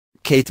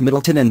Kate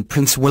Middleton and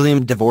Prince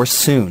William divorce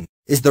soon,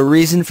 is the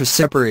reason for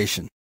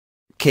separation.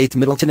 Kate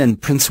Middleton and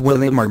Prince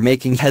William are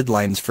making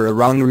headlines for a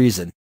wrong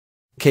reason.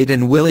 Kate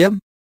and William's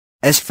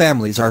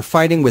families are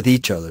fighting with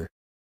each other.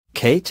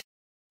 Kate's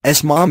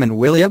mom and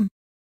William's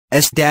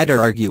dad are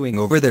arguing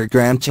over their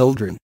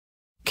grandchildren.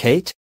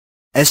 Kate's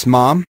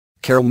mom,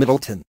 Carole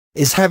Middleton,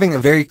 is having a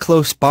very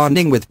close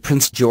bonding with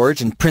Prince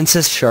George and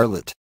Princess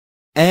Charlotte.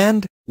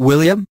 And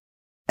William's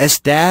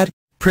dad,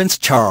 Prince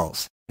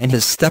Charles, and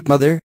his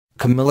stepmother,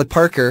 Camilla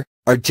Parker,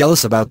 are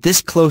jealous about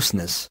this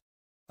closeness.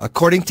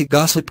 According to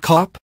Gossip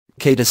Cop,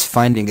 Kate is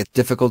finding it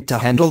difficult to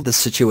handle the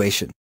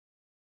situation.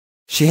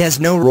 She has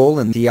no role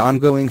in the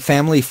ongoing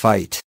family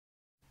fight.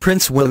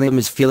 Prince William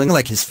is feeling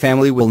like his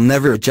family will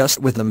never adjust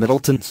with the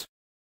Middletons.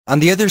 On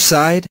the other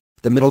side,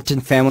 the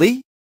Middleton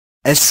family's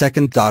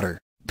second daughter,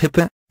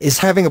 Pippa, is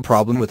having a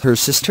problem with her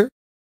sister's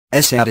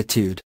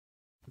attitude.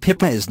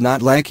 Pippa is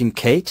not liking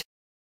Kate's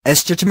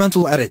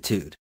judgmental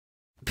attitude.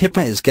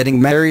 Pippa is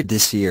getting married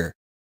this year.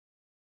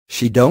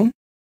 She don't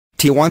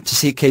want to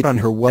see Kate on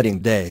her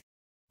wedding day.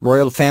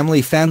 Royal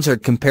family fans are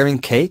comparing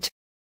Kate's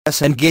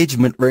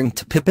engagement ring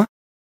to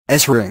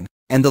Pippa's ring,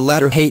 and the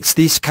latter hates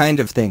these kind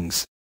of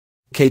things.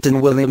 Kate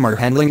and William are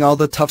handling all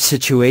the tough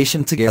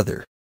situation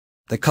together.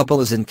 The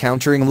couple is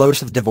encountering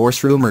loads of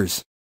divorce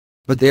rumors,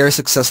 but they are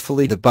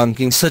successfully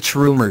debunking such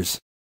rumors.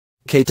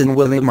 Kate and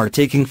William are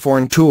taking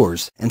foreign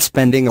tours and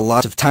spending a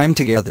lot of time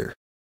together.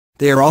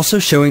 They are also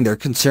showing their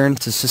concern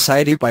to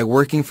society by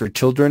working for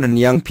children and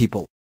young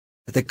people.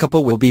 The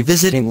couple will be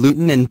visiting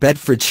Luton in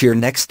Bedfordshire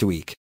next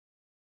week.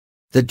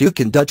 The Duke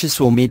and Duchess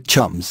will meet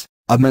Chums,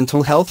 a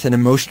mental health and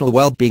emotional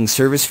well-being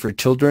service for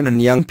children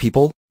and young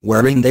people,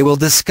 wherein they will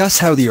discuss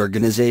how the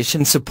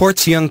organization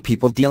supports young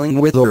people dealing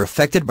with or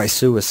affected by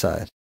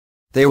suicide.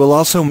 They will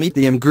also meet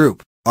the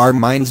group, Our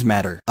Minds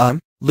Matter,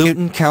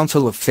 Luton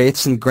Council of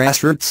Faiths and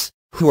Grassroots,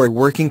 who are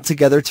working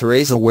together to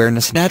raise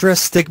awareness and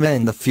address stigma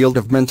in the field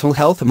of mental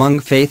health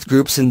among faith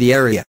groups in the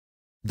area.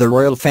 The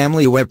royal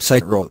family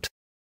website wrote,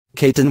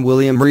 Kate and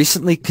William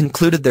recently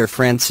concluded their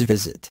France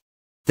visit.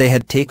 They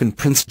had taken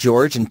Prince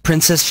George and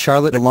Princess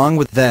Charlotte along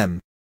with them.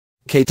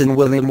 Kate and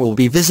William will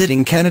be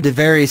visiting Canada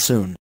very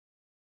soon.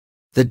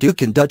 The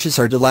Duke and Duchess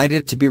are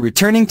delighted to be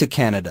returning to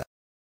Canada.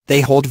 They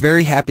hold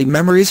very happy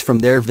memories from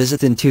their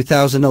visit in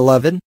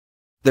 2011,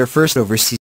 their first overseas